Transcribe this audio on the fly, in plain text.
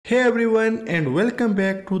Hey everyone and welcome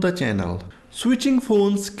back to the channel. Switching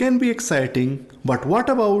phones can be exciting, but what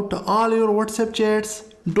about all your WhatsApp chats?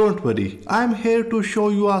 Don't worry, I'm here to show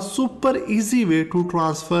you a super easy way to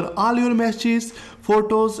transfer all your messages,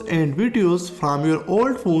 photos and videos from your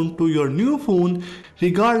old phone to your new phone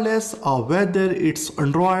regardless of whether it's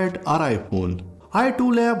Android or iPhone.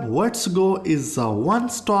 i2lab Let's Go is a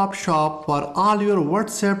one-stop shop for all your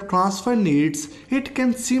WhatsApp transfer needs. It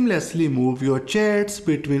can seamlessly move your chats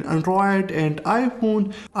between Android and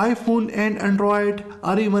iPhone, iPhone and Android,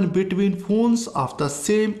 or even between phones of the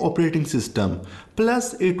same operating system.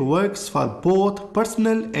 Plus, it works for both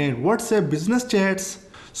personal and WhatsApp business chats.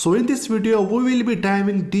 So in this video, we will be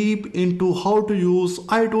diving deep into how to use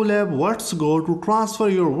i2lab Let's Go to transfer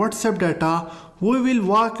your WhatsApp data. We will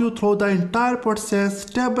walk you through the entire process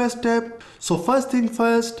step by step. So first thing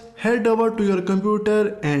first, head over to your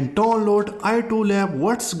computer and download i2lab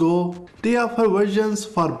Let's Go. They offer versions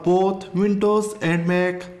for both Windows and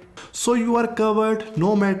Mac, so you are covered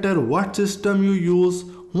no matter what system you use.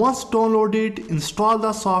 Once downloaded, install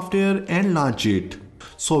the software and launch it.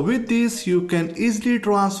 So with this, you can easily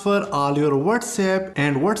transfer all your WhatsApp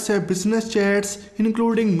and WhatsApp business chats,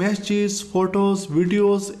 including messages, photos,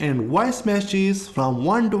 videos and voice messages from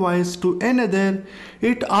one device to another.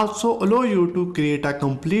 It also allows you to create a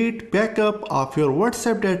complete backup of your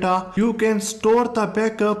WhatsApp data. You can store the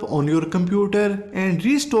backup on your computer and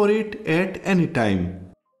restore it at any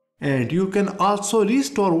time. And you can also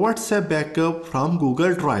restore WhatsApp backup from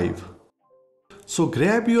Google Drive. So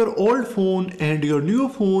grab your old phone and your new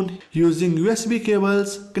phone using USB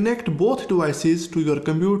cables, connect both devices to your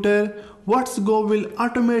computer. Let's Go will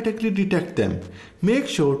automatically detect them. Make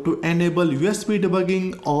sure to enable USB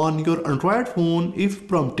debugging on your Android phone if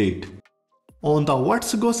prompted. On the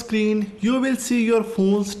Let's Go screen, you will see your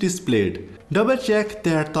phones displayed. Double check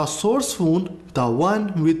that the source phone, the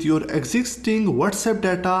one with your existing WhatsApp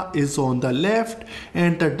data, is on the left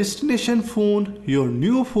and the destination phone, your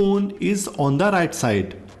new phone, is on the right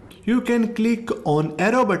side. You can click on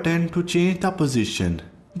arrow button to change the position.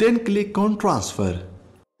 Then click on transfer.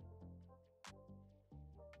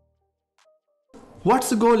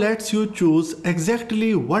 Let's Go lets you choose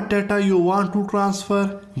exactly what data you want to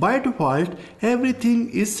transfer. By default,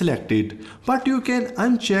 everything is selected, but you can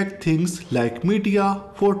uncheck things like media,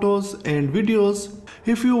 photos and videos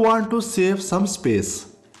if you want to save some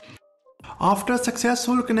space. After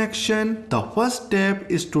successful connection, the first step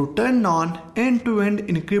is to turn on end-to-end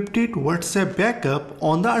encrypted WhatsApp backup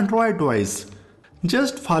on the Android device.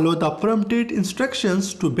 Just follow the prompted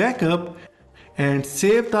instructions to backup and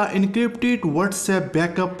save the encrypted WhatsApp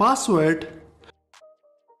backup password.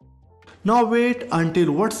 Now wait until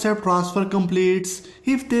WhatsApp transfer completes.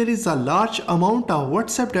 If there is a large amount of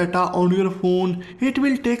WhatsApp data on your phone, it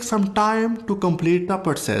will take some time to complete the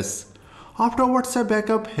process. After WhatsApp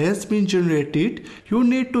backup has been generated, you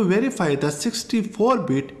need to verify the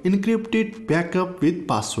 64-bit encrypted backup with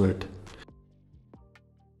password.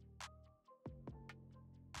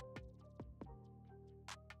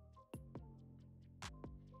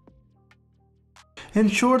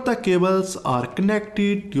 Ensure the cables are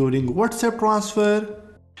connected during WhatsApp transfer.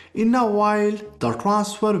 In a while, the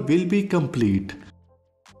transfer will be complete.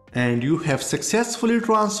 And you have successfully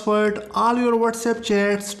transferred all your WhatsApp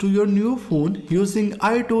chats to your new phone using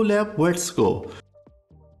i2lab Let's Go.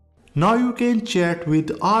 Now you can chat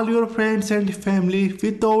with all your friends and family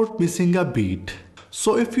without missing a beat.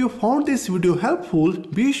 So if you found this video helpful,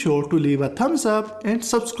 be sure to leave a thumbs up and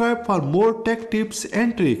subscribe for more tech tips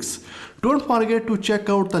and tricks. Don't forget to check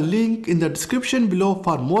out the link in the description below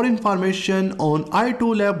for more information on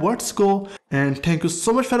i2lab Let's Go. And thank you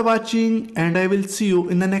so much for watching, and I will see you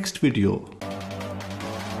in the next video.